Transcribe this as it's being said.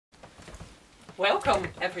Welcome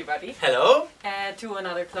everybody. Hello. To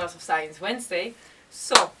another class of Science Wednesday.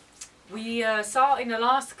 So, we saw in the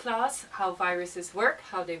last class how viruses work,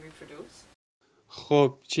 how they reproduce.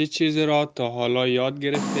 خب چه چیزی را تا حالا یاد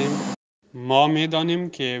گرفتیم؟ ما می‌دانیم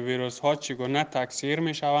که ویروس ها چگونه تکثیر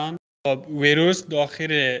می‌شوند. ویروس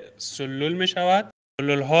داخل سلول می‌شود.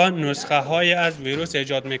 سلول ها نسخه های از ویروس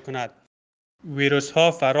ایجاد می‌کند. ویروس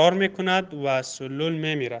ها فرار می‌کند و سلول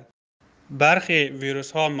می‌میرد. برخی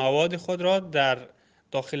ویروس ها مواد خود را در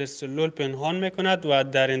داخل سلول پنهان می‌کند و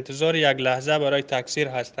در انتظار یک لحظه برای تکثیر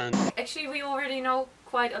هستند. Actually, we already know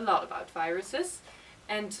quite a lot about viruses,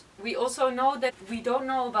 and we also know that we don't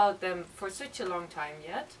know about them for such a long time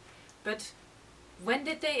yet. But when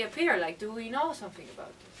did they appear? Like, do we know something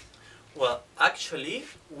about this? Well, actually,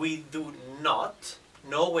 we do not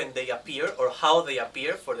know when they appear or how they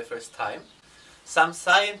appear for the first time. Some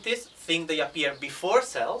scientists think they appear before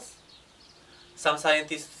cells. Some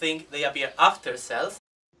scientists think they appear after cells.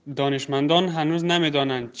 دانشمندان هنوز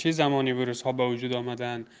نمی‌دانند چه زمانی ویروس ها به وجود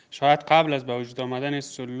آمدند. شاید قبل از به وجود آمدن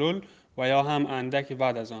سلول و یا هم اندکی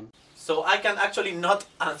بعد از آن. So I can actually not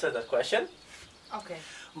answer that question. Okay.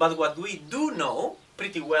 But what we do know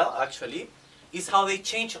pretty well actually is how they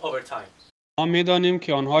change over time. ما می‌دانیم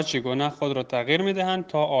که آنها چگونه خود را تغییر می‌دهند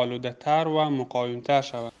تا آلوده‌تر و مقاوم‌تر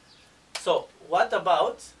شوند. So what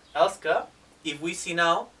about, Elska, if we see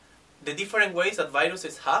now the different ways that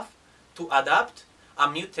viruses have to adapt and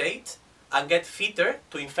mutate and get fitter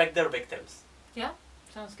to infect their victims? Yeah,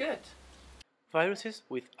 sounds good. Viruses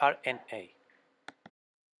with RNA.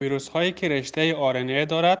 ویروس‌هایی که رشته RNA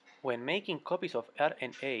دارد. When making copies of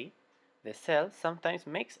RNA, the cell sometimes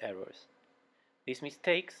makes errors. These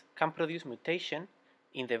mistakes can produce mutation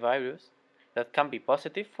in the virus that can be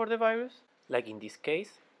positive for the virus, like in this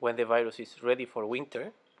case, when the virus is ready for winter,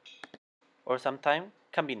 or sometimes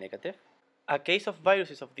can be negative. A case of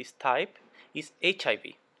viruses of this type is HIV.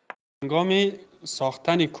 هنگام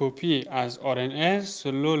ساختن کپی از RNA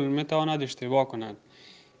سلول می‌تواند اشتباه کند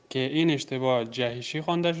که این اشتباه جهشی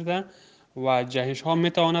خوانده شده و جهش ها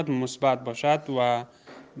می‌تواند مثبت باشد و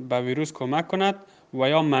به ویروس کمک کند و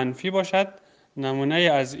یا منفی باشد. نمونه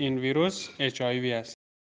از این ویروس HIV است.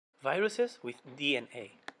 Viruses with DNA.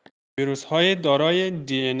 ویروس های دارای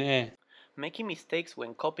DNA. Making mistakes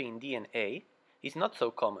when copying DNA is not so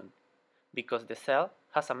common because the cell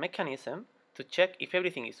has a mechanism to check if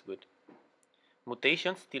everything is good.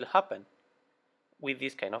 Mutations still happen with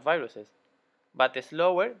this kind of viruses, but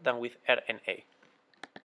slower than with RNA.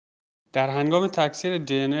 در هنگام تکثیر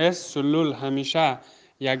DNA سلول همیشه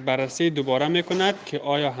یک بررسی دوباره میکند که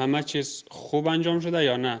آیا همه چیز خوب انجام شده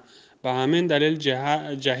یا نه. به همین دلیل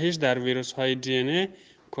جهش در ویروس های DNA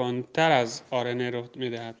کندتر از RNA رخ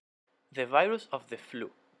میدهد. The virus of the flu.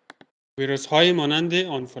 ویروس های مانند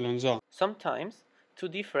آنفولانزا. Sometimes two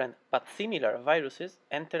different but similar viruses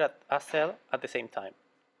enter a cell at the same time.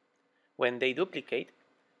 When they duplicate,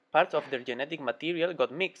 parts of their genetic material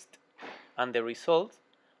got mixed, and the results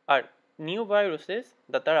are new viruses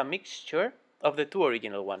that are a mixture of the two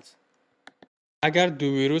original ones. اگر دو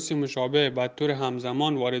ویروس مشابه به طور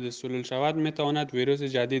همزمان وارد سلول شود میتواند ویروس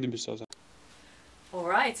جدید بسازد.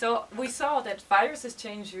 Alright, so we saw that viruses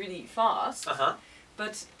change really fast.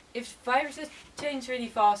 But if viruses change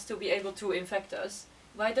really fast to be able to infect us,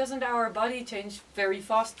 why doesn't our body change very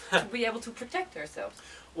fast to be able to protect ourselves?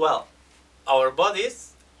 Well, our bodies,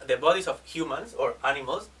 the bodies of humans or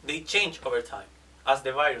animals, they change over time, as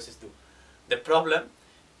the viruses do. The problem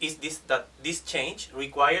is that this change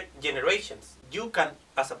requires generations. You can,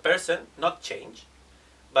 as a person, not change,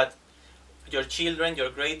 but your children,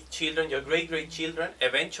 your great-children, your great-great-children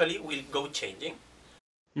eventually will go changing.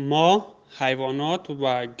 ما حیوانات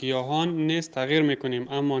و گیاهان نیز تغییر میکنیم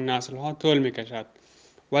اما نسل ها طول میکشد.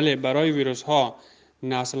 ولی برای ویروس ها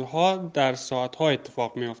نسل ها در ساعت ها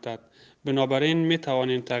اتفاق میافتد. بنابراین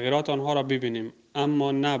میتوانیم تغییرات آنها را ببینیم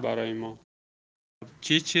اما نه برای ما.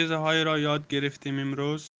 چه چیزهایی را یاد گرفتیم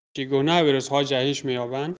امروز؟ چگونه ویروس ها جهش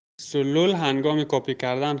می‌یابند؟ سلول هنگام کپی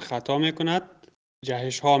کردن خطا می‌کند.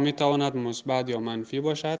 جهش ها می‌تواند مثبت یا منفی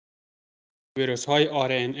باشد. ویروس های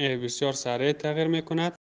RNA بسیار سریع تغییر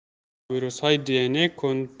می‌کند. ویروس های DNA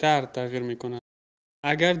کندتر تغییر می‌کند.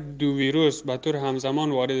 اگر دو ویروس به طور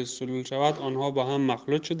همزمان وارد سلول شود آنها با هم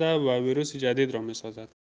مخلوط شده و ویروس جدید را می‌سازد.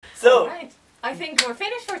 So, Right. I think we're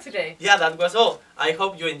finished for today. yeah, that was all. I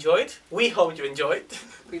hope you enjoyed. We hope you enjoyed.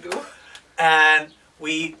 We do. And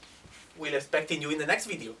we will expect you in the next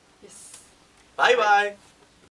video. Yes. Bye bye.